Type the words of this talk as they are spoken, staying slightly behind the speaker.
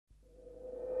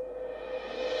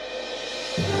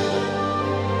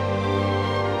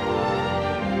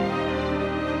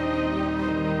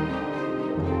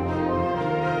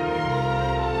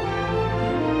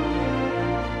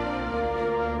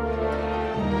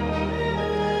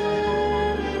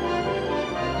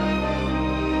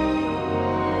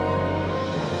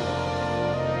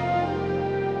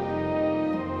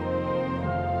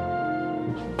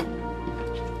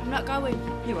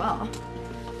You are.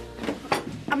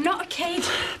 I'm not a kid.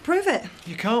 Prove it.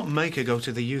 You can't make her go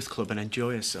to the youth club and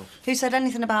enjoy herself. Who said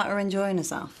anything about her enjoying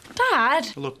herself? Dad.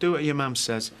 Look, do what your mum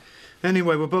says.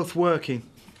 Anyway, we're both working.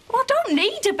 Well, I don't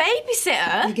need a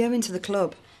babysitter. You're going to the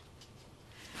club.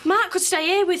 Mark could stay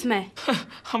here with me.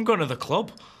 I'm going to the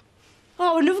club.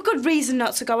 Oh, another good reason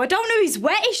not to go. I don't know who's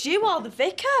wettest, you or the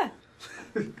vicar.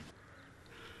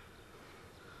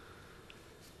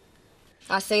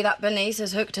 I see that Bernice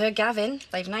has hooked her Gavin.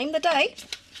 They've named the day.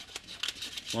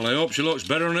 Well, I hope she looks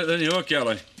better on it than you,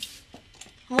 Kelly.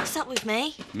 What's up with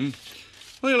me?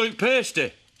 Well, you look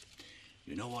pasty.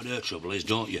 You know what her trouble is,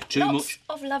 don't you? Too Lots much.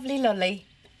 of lovely lolly.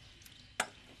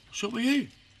 What's up with you?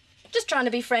 Just trying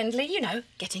to be friendly, you know,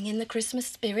 getting in the Christmas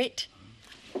spirit.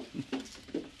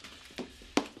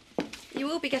 You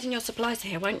will be getting your supplies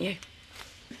here, won't you?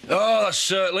 Oh,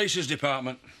 that's Lisa's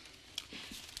department.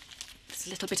 There's a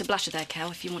little bit of blusher there,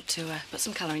 Kel, if you want to put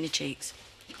some colour in your cheeks.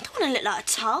 I don't want to look like a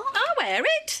tart. I'll wear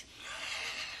it.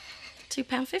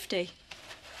 £2.50.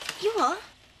 You are?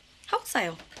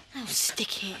 Wholesale. Oh,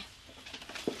 stick it.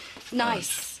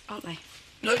 Nice, aren't they?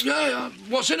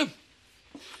 What's in them?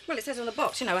 Well, it says on the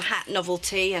box, you know, a hat,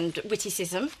 novelty and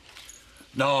witticism.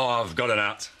 No, I've got an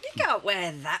hat. You can't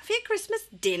wear that for your Christmas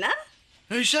dinner.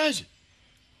 Who says?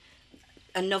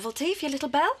 A novelty for your little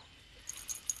Belle.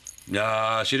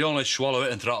 Nah, she'd only swallow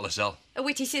it and throttle herself. A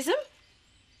witticism.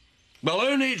 Well,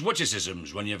 who needs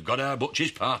witticisms when you've got our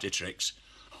Butch's party tricks?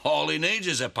 All he needs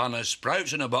is a pan of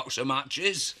sprouts and a box of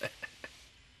matches.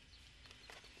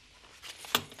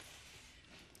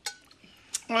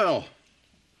 Well,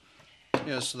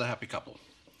 here's to the happy couple.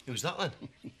 Who's that then?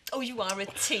 Oh, you are a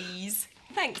tease.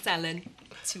 Thanks, Alan.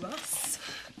 To us.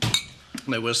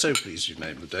 No, we're so pleased you've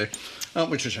named the day.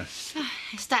 Aren't we, Tricia?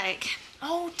 Ecstatic.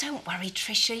 Oh, don't worry,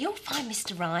 Tricia. You'll find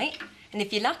Mr. Right. And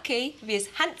if you're lucky, he'll be as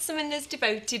handsome and as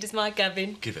devoted as my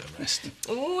Gavin. Give it a rest.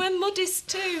 Oh, and modest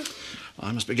too.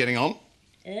 I must be getting on.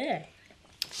 Yeah.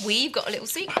 We've got a little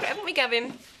secret, haven't we,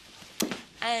 Gavin?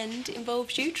 And it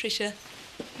involves you, Tricia.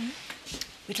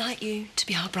 We'd like you to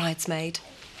be our bridesmaid.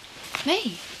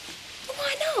 Me? Well,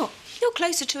 why not? You're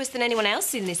closer to us than anyone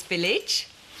else in this village.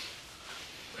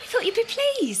 We thought you'd be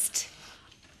pleased.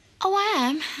 Oh, I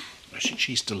am.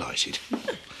 She's delighted.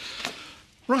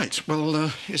 Right,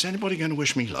 well, is anybody going to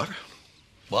wish me luck?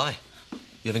 Why?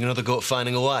 You having another go at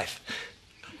finding a wife?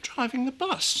 I'm driving the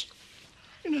bus.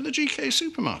 You know, the GK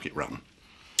supermarket run.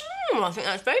 I think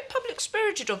that's very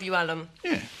public-spirited of you, Alan.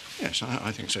 Yeah, yes,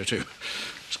 I think so too.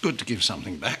 It's good to give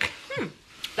something back.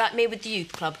 Like me with the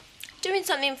youth club. Doing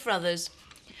something for others.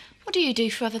 What do you do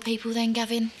for other people then,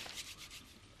 Gavin?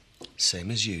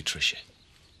 Same as you, Tricia.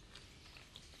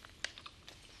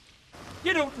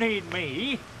 You don't need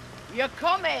me. You're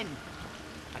coming.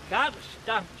 I can't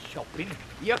stand shopping.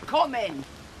 You're coming.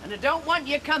 And I don't want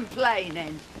you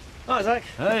complaining. Hi, Zach.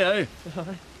 Hey.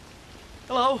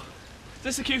 Hello. Is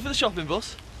this the queue for the shopping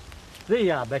bus? There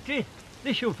you are, Betty.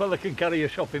 This young fella can carry your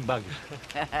shopping bags.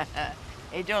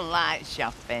 He don't like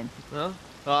shopping. No?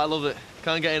 Oh, I love it.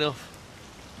 Can't get enough.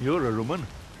 You're a woman.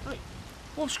 Hey,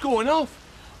 what's going off?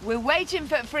 We're waiting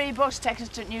for a free bus to take us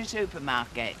to the new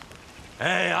supermarket.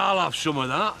 Hey, I'll have some of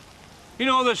that. You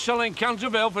know they're selling cans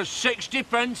of ale for 60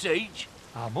 pence each.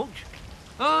 How much?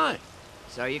 Aye.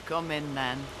 So you come in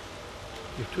then.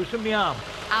 You're twisting my arm.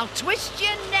 I'll twist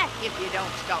your neck if you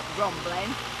don't stop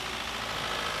grumbling.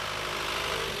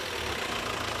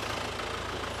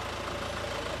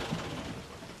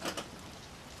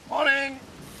 Morning.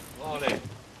 Morning.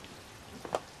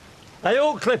 Hey,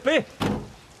 old Clippy.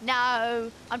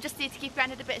 No, I'm just here to give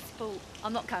Grandad a bit of sport.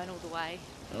 I'm not going all the way.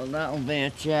 Well, that'll be a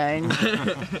change.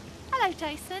 Hello,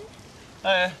 Jason.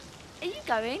 Hey. Are you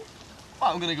going?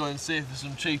 Well, I'm going to go and see if there's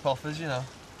some cheap offers, you know.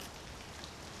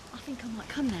 I think I might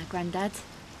come now, Grandad.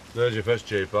 There's your first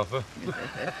cheap offer.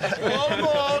 Come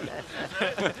on!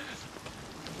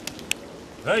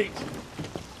 Hey.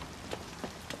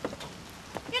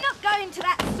 You're not going to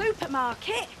that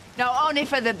supermarket. No, only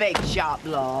for the big shop,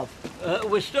 love.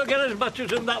 We still get as much as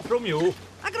that from you.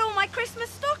 I got all my Christmas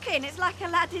stock in. It's like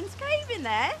Aladdin's cave in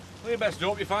there. Well, you best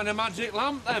hope you find a magic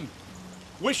lamp, then.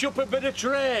 Wish up a bit of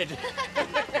trade.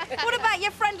 What about your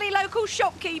friendly local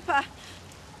shopkeeper?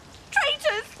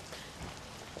 Traitors!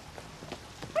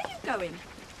 Where are you going?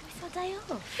 It's our day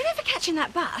off. You're never catching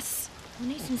that bus. We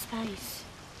need some space.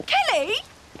 Kelly!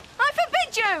 I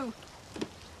forbid you!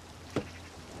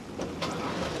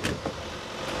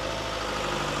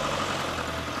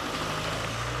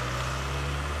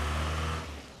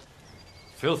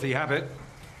 Filthy habit.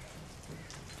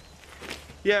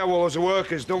 Yeah, well, as a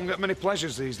workers, don't get many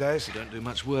pleasures these days. You don't do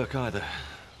much work either.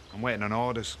 I'm waiting on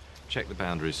orders. Check the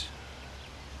boundaries.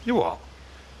 You what?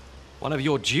 One of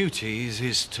your duties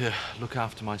is to look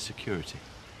after my security.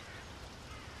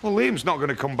 Well, Liam's not going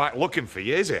to come back looking for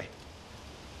you, is he?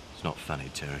 It's not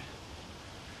funny, Terry.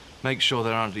 Make sure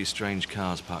there aren't any strange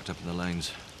cars parked up in the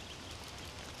lanes.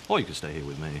 Or you could stay here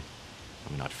with me.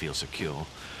 I mean, I'd feel secure.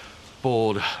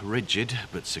 Bored, rigid,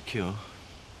 but secure.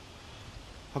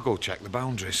 I'll go check the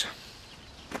boundaries.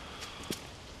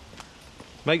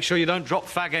 Make sure you don't drop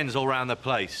fag ends all round the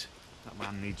place. That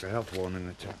man needs a health warning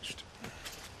attached.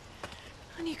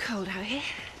 Aren't you cold out here?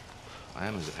 I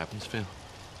am, as it happens, Phil.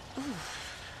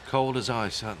 Cold as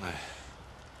ice, aren't they?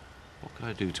 What can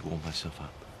I do to warm myself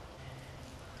up?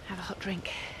 Have a hot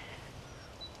drink.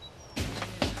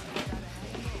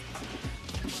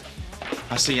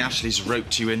 I see Ashley's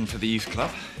roped you in for the youth club.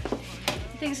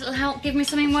 He thinks it'll help give me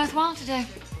something worthwhile to do.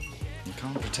 You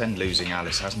can't pretend losing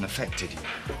Alice hasn't affected you.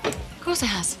 Of course it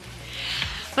has.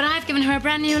 But I've given her a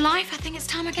brand new life. I think it's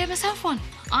time I gave myself one.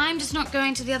 I'm just not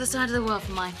going to the other side of the world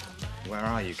for mine. Where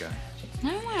are you going?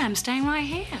 Nowhere. I'm staying right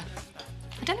here.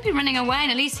 I don't want to be running away,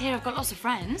 and at least here I've got lots of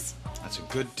friends. That's a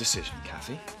good decision,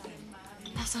 Kathy.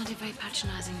 That sounded very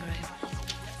patronising, Graham.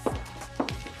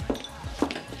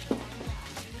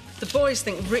 The boys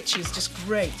think Richie's just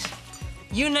great.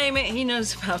 You name it, he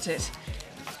knows about it.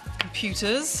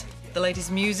 Computers, the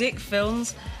latest music,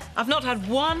 films. I've not had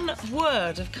one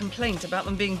word of complaint about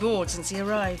them being bored since he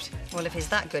arrived. Well, if he's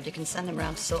that good, you can send him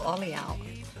round to sort Ollie out.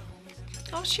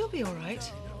 Oh, she'll be all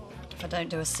right. If I don't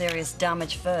do a serious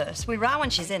damage first. We row when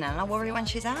she's in and I worry when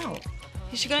she's out.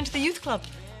 Is she going to the youth club?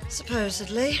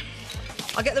 Supposedly.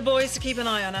 I'll get the boys to keep an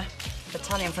eye on her. A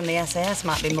battalion from the SAS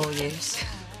might be more use.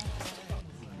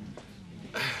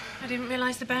 I didn't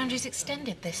realise the boundaries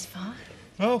extended this far.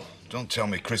 Oh, don't tell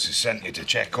me Chris has sent you to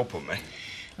check up on me.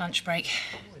 Lunch break.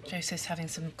 Joseph's having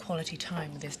some quality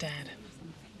time with his dad.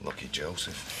 Lucky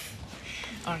Joseph.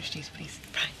 Orange juice, please.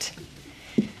 Right.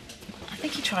 I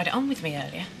think he tried it on with me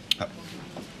earlier.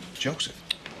 Joseph?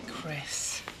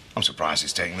 Chris. I'm surprised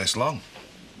it's taking this long.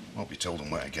 Hope you told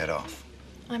him where to get off.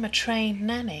 I'm a trained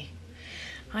nanny.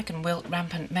 I can wilt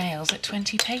rampant males at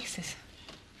 20 paces.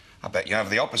 I bet you have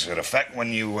the opposite effect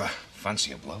when you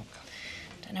fancy a bloke.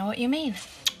 Don't know what you mean.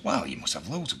 Well, you must have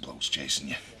loads of blokes chasing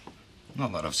you.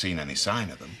 Not that I've seen any sign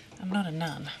of them. I'm not a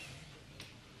nun.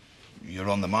 You're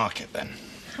on the market, then?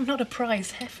 I'm not a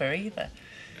prize heifer, either.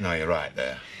 No, you're right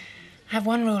there. I have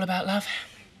one rule about love.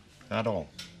 That all?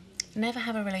 Never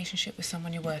have a relationship with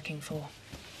someone you're working for.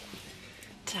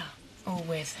 Or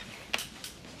with.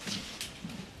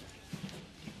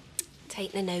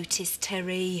 Take the notice,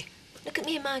 Terry. Look at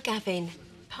me and my Gavin.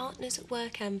 Partners at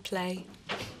work and play.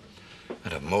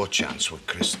 I'd have more chance with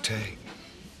Chris Tate.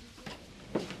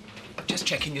 Just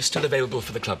checking you're still available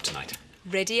for the club tonight.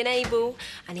 Ready and able.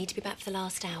 I need to be back for the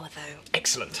last hour, though.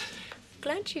 Excellent.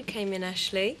 Glad you came in,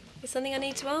 Ashley. There's something I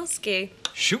need to ask you.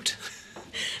 Shoot.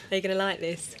 Are you going to like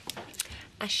this?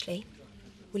 Ashley,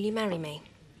 will you marry me?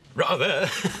 Rather.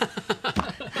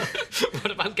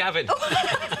 What about Gavin?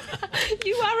 Oh,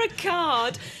 you are a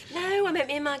card. No, I meant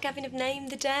me and my Gavin have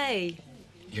named the day.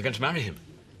 You're going to marry him?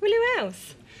 Well, who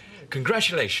else?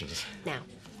 Congratulations. Now,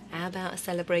 how about a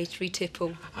celebratory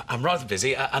tipple? I'm rather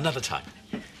busy. Another time.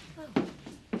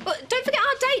 Well, don't forget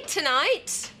our date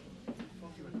tonight.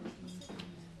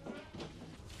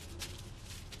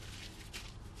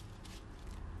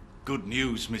 Good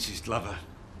news, Mrs. Glover.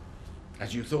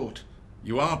 As you thought,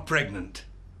 you are pregnant.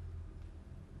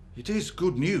 It is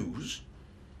good news.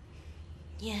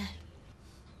 Yeah.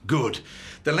 Good.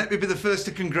 Then let me be the first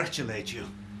to congratulate you.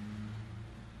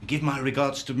 Give my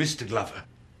regards to Mr. Glover.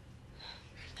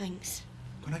 Thanks.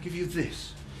 Can I give you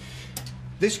this?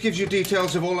 This gives you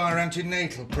details of all our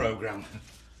antenatal programme.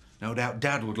 No doubt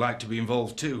Dad would like to be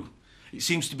involved too. It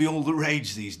seems to be all the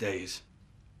rage these days.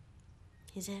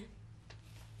 Is it?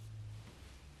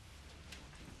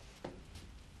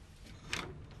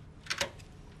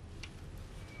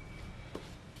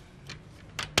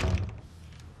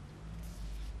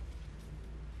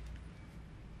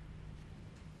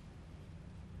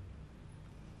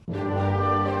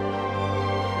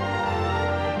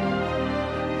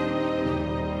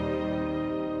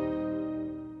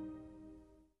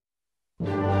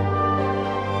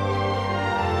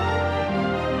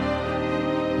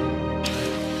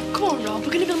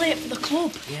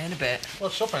 Yeah, in a bit.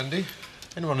 What's up, Andy?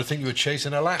 Anyone would think you were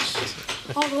chasing a lass.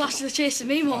 All the lasses are chasing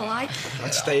me more like.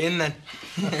 I'd stay in then.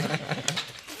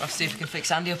 I'll see if we can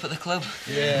fix Andy up at the club.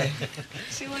 Yeah.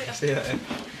 See you later. See you later.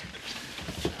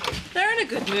 They're in a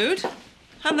good mood.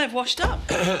 And they've washed up.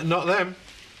 Not them.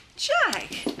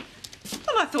 Jack!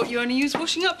 Well, I thought you only used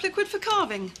washing up liquid for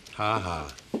carving. Ha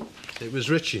ha. It was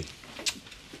Richie.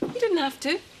 You didn't have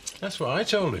to. That's what I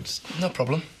told him. No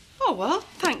problem. Oh, well,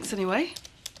 thanks anyway.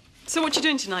 So what you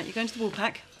doing tonight? You going to the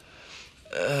Woolpack?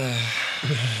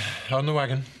 On the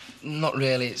wagon? Not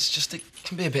really. It's just it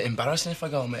can be a bit embarrassing if I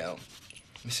go on my own.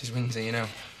 Mrs. Windsor, you know.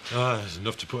 Ah, there's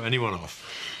enough to put anyone off.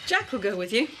 Jack will go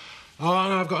with you. Oh,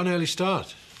 no, I've got an early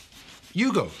start.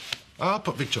 You go. I'll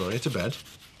put Victoria to bed.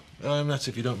 That's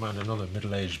if you don't mind another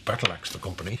middle-aged battle axe for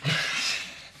company.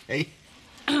 Hey?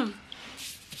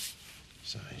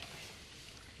 Sorry.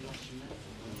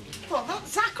 Well, that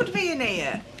Zach would be in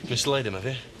here. Mislaid him, have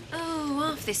you? Oh,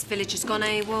 half this village has gone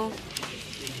AWOL.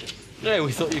 No,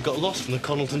 we thought you got lost from the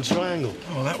Connalton Triangle.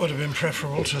 Oh, that would have been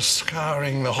preferable to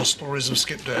scouring the hostelries of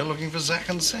Skipdale looking for Zach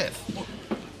and Seth.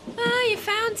 Ah, you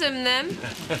found them, then.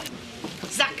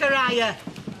 Zachariah.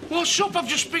 What's up? I've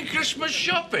just been Christmas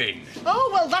shopping. Oh,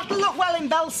 well, that'll look well in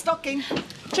Belle's stocking.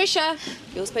 Trisha,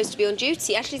 you're supposed to be on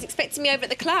duty. Ashley's expecting me over at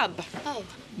the club. Oh.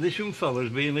 This young fella's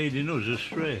been leading us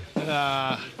astray.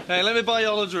 Hey, let me buy you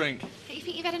all a drink. You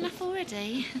think you've had enough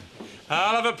already?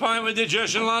 I'll have a pint with you,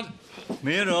 Jason, lad.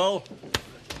 Me and all.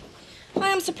 I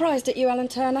am surprised at you, Alan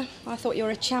Turner. I thought you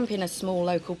were a champion of small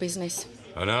local business.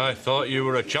 And I thought you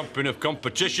were a champion of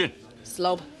competition.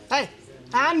 Slob. Hey,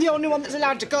 I'm the only one that's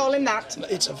allowed to call him that.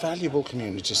 It's a valuable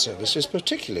community service,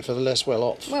 particularly for the less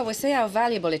well-off. Well, we'll see how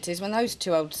valuable it is when those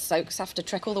two old soaks have to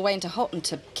trek all the way into Houghton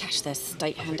to cash their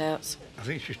state handouts. I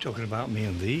think she's talking about me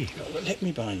and thee. Let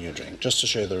me buy you a drink, just to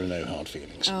show there are no hard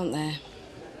feelings. Aren't there?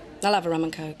 I'll have a rum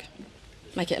and coke.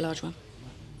 Make it a large one.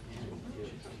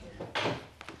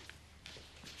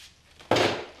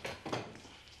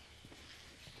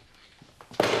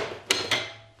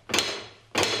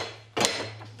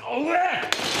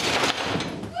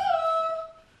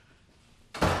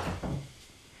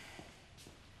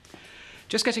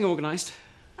 Just getting organised.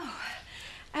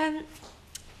 Can I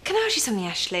ask you something,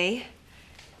 Ashley?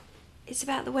 It's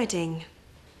about the wedding.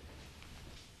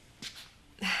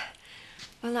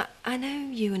 Well, I know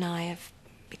you and I have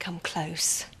become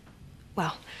close.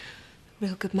 Well,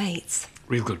 real good mates.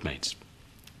 Real good mates.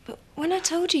 But when I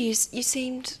told you, you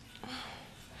seemed...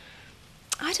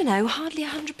 I don't know, hardly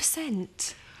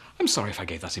 100%. I'm sorry if I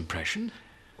gave that impression.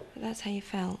 But that's how you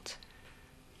felt.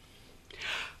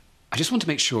 I just want to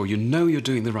make sure you know you're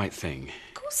doing the right thing.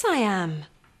 Of course I am.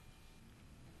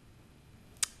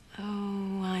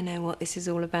 Oh, I know what this is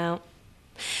all about.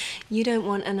 You don't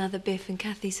want another Biff and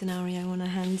Kathy scenario on our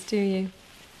hands, do you?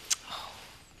 Oh,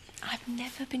 I've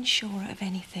never been sure of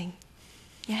anything.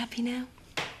 You happy now?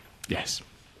 Yes.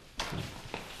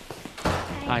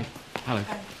 Hi. Hello.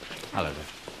 Hello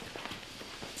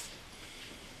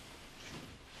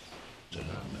there.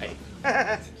 Hey.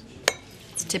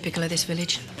 It's typical of this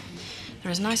village.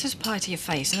 They're as nice as pie to your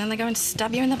face, and then they go and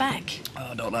stab you in the back.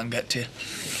 Oh, don't let him get to you.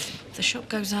 If the shop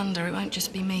goes under, it won't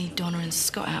just be me, Donna and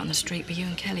Scott out on the street, but you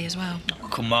and Kelly as well. Oh,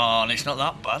 come on, it's not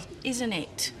that bad. Isn't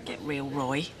it? Get real,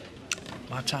 Roy.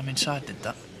 My time inside did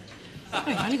that. Well,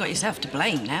 you've only got yourself to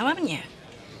blame now, haven't you?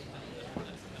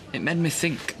 It made me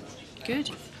think. Good.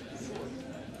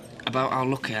 About how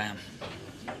lucky I am.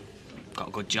 Got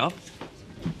a good job,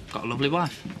 got a lovely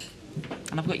wife,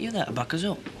 and I've got you there to back us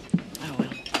up. Oh, well,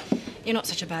 you're not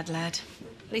such a bad lad.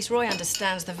 At least Roy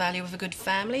understands the value of a good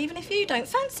family, even if you don't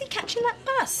fancy catching that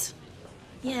bus.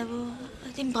 Yeah, well,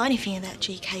 I didn't buy anything at that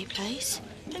GK place.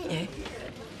 Didn't you?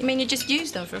 You mean you just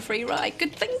used them for a free ride?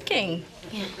 Good thinking.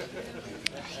 Yeah.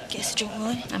 Get us a drink,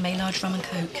 Roy. I made large rum and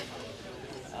coke.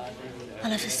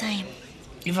 I'll have the same.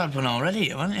 You've had one already,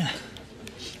 haven't you?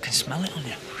 You can smell it on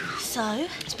you. So?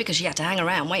 It's because you had to hang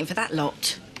around waiting for that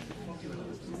lot.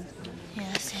 Yeah,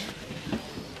 that's it.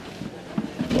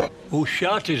 Whose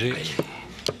shot is it?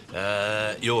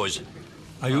 Yours.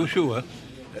 Are you sure?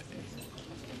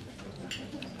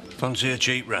 Fancy a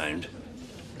cheap round?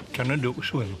 Can I do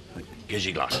swim? Here's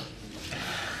your glass.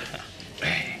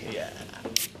 Yeah.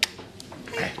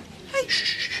 Hey,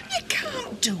 you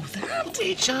can't do that.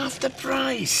 It's half the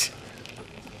price.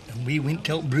 And we won't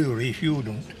tell brewery if you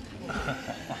don't.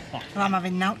 Well, I'm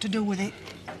having naught to do with it.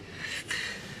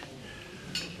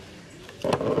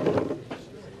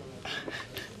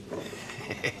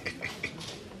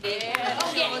 Yeah.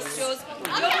 Oh, yes. Yours.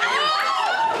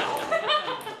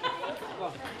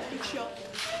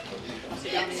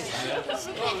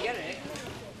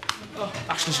 Oh,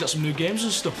 Ashley's got some new games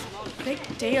and stuff. Big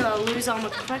deal. I'll lose all my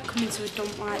cred coming to a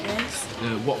dump like this.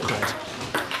 What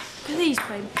cred? Look at these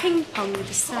playing ping pong with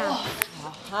the sand.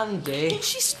 Oh, handy.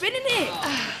 She's spinning it.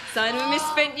 Sign of a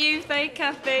misspent youth, eh,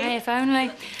 Kathy? Hey, if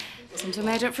only. Seem to have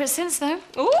made up for it since, though.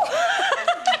 Ooh.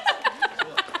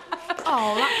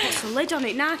 Oh, that puts a lid on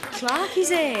it now. Clark is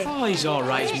here. Oh, he's all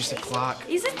right, Mr. Clark.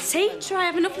 He's a teacher. I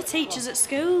have enough of teachers at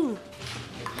school.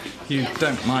 You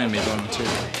don't mind me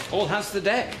volunteering? All hands to the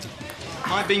deck.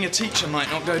 My being a teacher might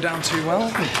not go down too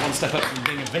well. One step up from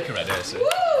being a vicar, I dare say.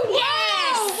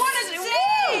 Yes! What a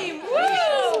team!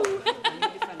 Woo!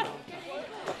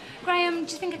 Graham,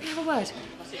 do you think I can have a word?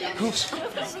 Of course. All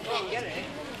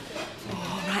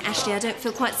right, Ashley, I don't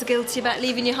feel quite so guilty about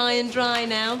leaving you high and dry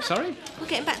now. Sorry? We're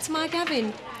getting back to my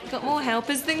Gavin. Got more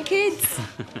helpers than kids.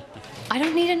 I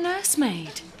don't need a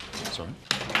nursemaid. Sorry?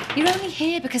 You're only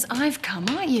here because I've come,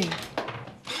 aren't you?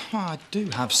 Well, I do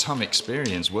have some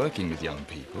experience working with young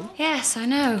people. Yes, I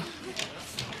know.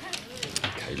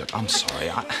 OK, look, I'm sorry.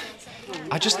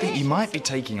 I just think you might be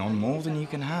taking on more than you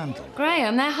can handle.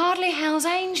 Graham, they're hardly Hell's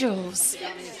Angels.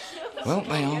 Well,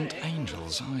 they aren't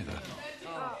angels either.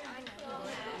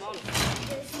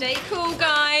 Stay cool,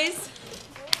 guys.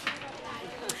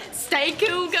 Stay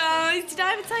cool, guys. Did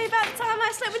I ever tell you about the time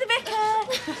I slept with the vicar?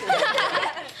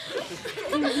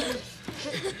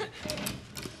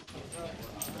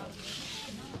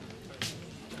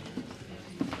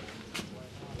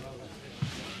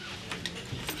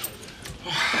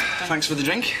 Thanks for the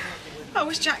drink. I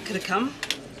wish Jack could have come.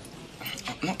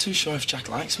 I'm not too sure if Jack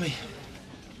likes me.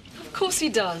 Of course he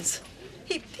does.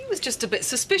 He was just a bit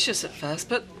suspicious at first,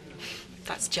 but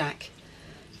that's Jack.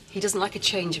 He doesn't like a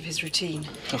change of his routine.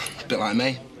 Oh, a bit like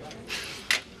me.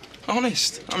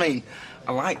 Honest. I mean,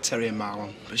 I like Terry and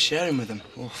Marlon, but sharing with them,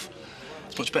 oof.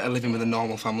 It's much better living with a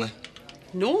normal family.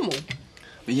 Normal?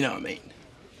 But you know what I mean.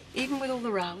 Even with all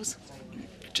the rows?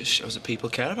 It just shows that people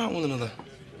care about one another.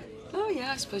 Oh,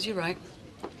 yeah, I suppose you're right.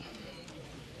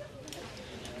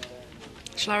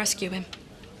 Shall I rescue him?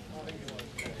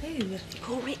 Who?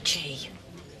 Poor Richie.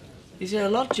 Is he a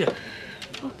lodger?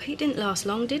 Well, Pete didn't last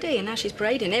long, did he? And now she's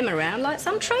parading him around like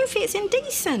some trophy. It's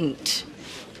indecent.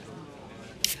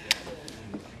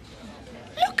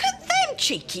 Look at them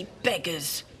cheeky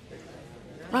beggars.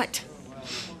 Right.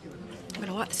 I'm going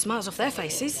to wipe the smiles off their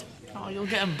faces. Oh, you'll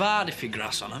get 'em barred if you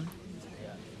grass on 'em.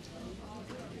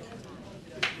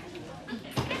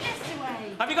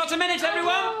 Have you got a minute,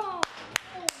 everyone?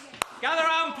 Gather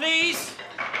round, please.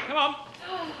 Come on.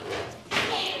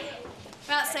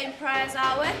 About saying prayers,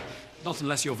 are we? Not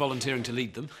unless you're volunteering to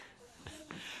lead them.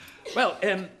 Well,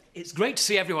 it's great to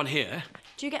see everyone here.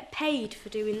 Do you get paid for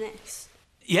doing this?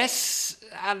 Yes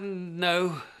and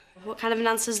no. What kind of an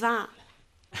answer's that?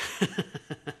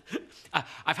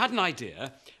 I've had an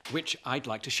idea which I'd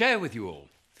like to share with you all.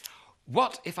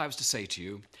 What if I was to say to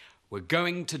you, we're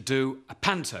going to do a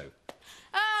panto?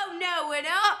 Oh, no, we're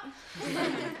not.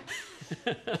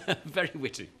 Very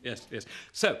witty, yes, yes.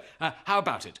 So, how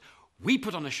about it? We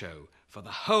put on a show for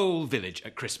the whole village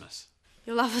at Christmas.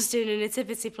 You'll have us doing a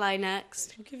nativity play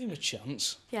next. Give him a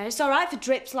chance. Yeah, it's all right for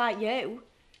drips like you.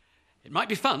 It might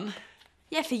be fun.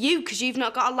 Yeah, for you, because you've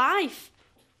not got a life.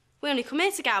 We only come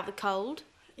here to get out of the cold.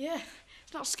 Yeah,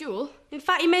 it's not school. In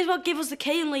fact, you may as well give us the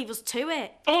key and leave us to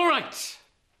it. All right.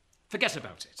 Forget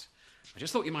about it. I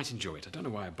just thought you might enjoy it. I don't know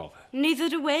why I bother. Neither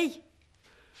do we.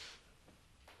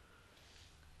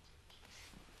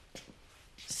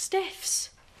 Stiffs.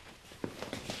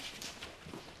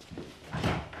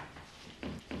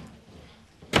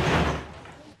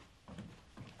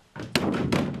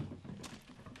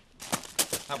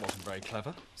 That wasn't very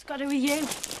clever. It's got to be you.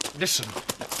 Listen,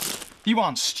 you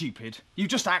aren't stupid. You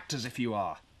just act as if you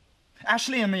are.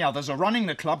 Ashley and the others are running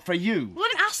the club for you. Well, I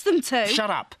didn't ask them to. Shut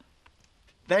up.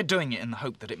 They're doing it in the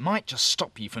hope that it might just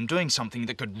stop you from doing something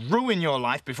that could ruin your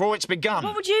life before it's begun.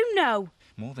 What would you know?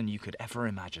 More than you could ever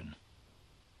imagine.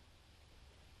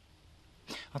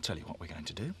 I'll tell you what we're going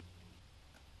to do.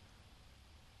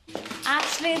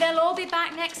 Actually, they'll all be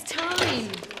back next time.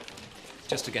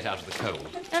 Just to get out of the cold.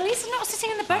 At least I'm not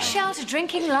sitting in the bus shelter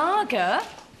drinking lager.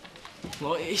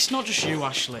 Well, it's not just you,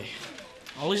 Ashley.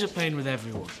 Ollie's a pain with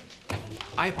everyone.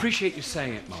 I appreciate you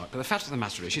saying it, Mark, but the fact of the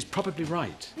matter is she's probably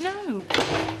right. No.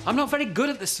 I'm not very good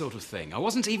at this sort of thing. I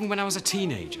wasn't even when I was a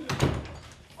teenager.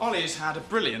 Ollie's had a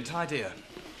brilliant idea.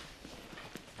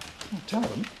 Oh, tell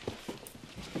them.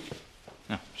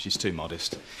 No, she's too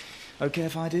modest. OK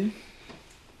if I do?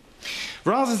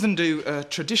 Rather than do a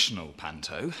traditional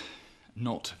panto,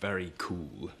 not very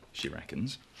cool, she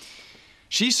reckons,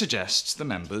 she suggests the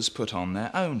members put on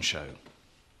their own show.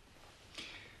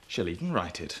 She'll even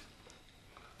write it.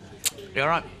 You all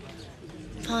right?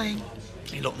 Fine.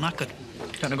 You look knackered.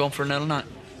 Can't have gone for an early night.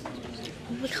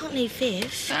 We can't leave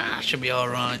this. Should be all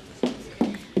right.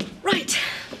 Right.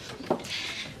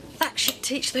 That should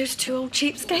teach those two old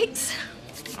cheapskates.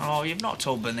 Oh, you've not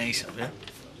told Bernice, have you?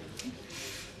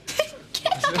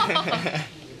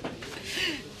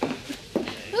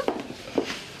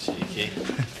 Cheeky.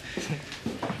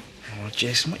 Oh,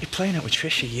 Jason, what are you playing at with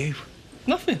Trish, are you?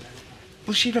 Nothing.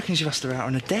 Well, she reckons you've asked her out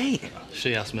on a date.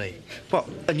 She asked me. What,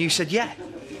 and you said yeah?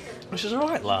 Which is a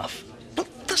right laugh. But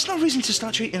that's no reason to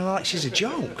start treating her like she's a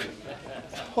joke.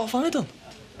 What have I done?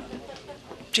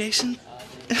 Jason,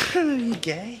 you're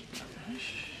gay.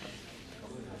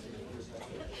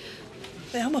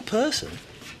 Hey, I'm a person.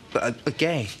 But a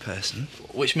gay person?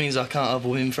 Which means I can't have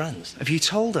women friends. Have you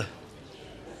told her?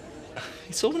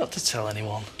 You told me not to tell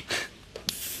anyone.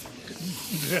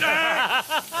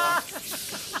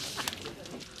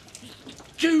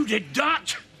 You did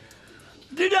that?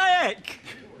 Did I heck?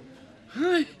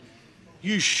 Huh?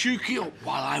 You shook it up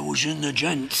while I was in the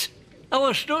gent. I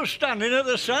was still standing at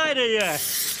the side of you.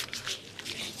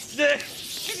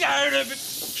 Get out of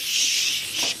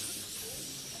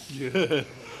it.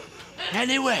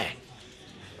 Anyway,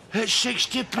 at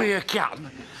 60p a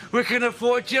can, we can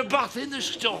afford to bath in the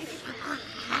stuff.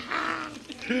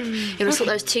 You must sort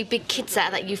those two big kids out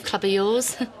of that youth club of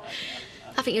yours.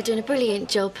 I think you're doing a brilliant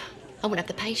job. I wouldn't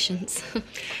have the patience.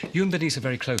 You and Bernice are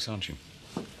very close, aren't you?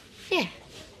 Yeah,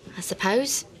 I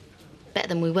suppose. Better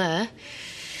than we were.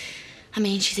 I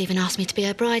mean, she's even asked me to be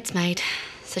her bridesmaid,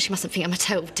 so she mustn't think I'm a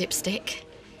total dipstick.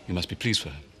 You must be pleased for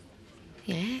her.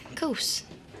 Yeah, of course.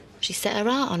 She set her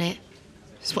heart on it.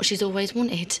 It's what she's always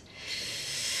wanted.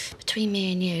 Between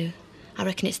me and you, I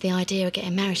reckon it's the idea of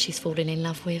getting married she's fallen in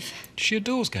love with. She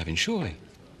adores Gavin, surely.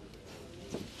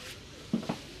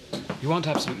 You aren't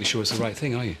absolutely sure it's the right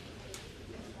thing, are you?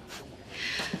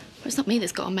 Well, it's not me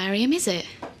that's got to marry him, is it?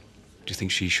 Do you think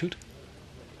she should?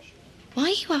 Why are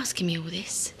you asking me all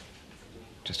this?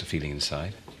 Just a feeling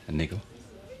inside, a niggle.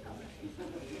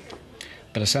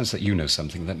 But I sense that you know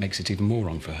something that makes it even more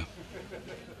wrong for her.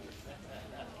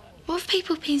 What have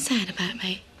people been saying about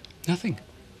me? Nothing.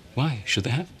 Why? Should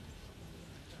they have?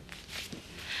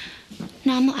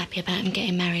 No, I'm not happy about him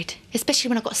getting married. Especially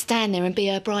when I've got to stand there and be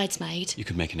her bridesmaid. You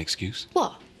could make an excuse.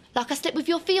 What? Like I slept with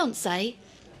your fiancé?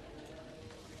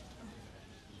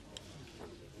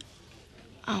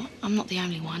 Oh, I'm not the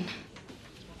only one.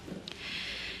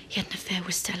 He had an affair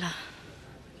with Stella.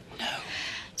 No.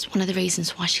 It's one of the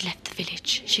reasons why she left the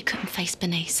village. She couldn't face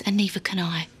Bernice, and neither can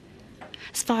I.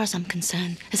 As far as I'm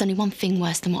concerned, there's only one thing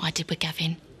worse than what I did with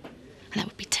Gavin. And that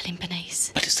would be telling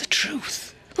Bernice. But it's the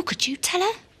truth. Well, could you tell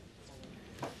her?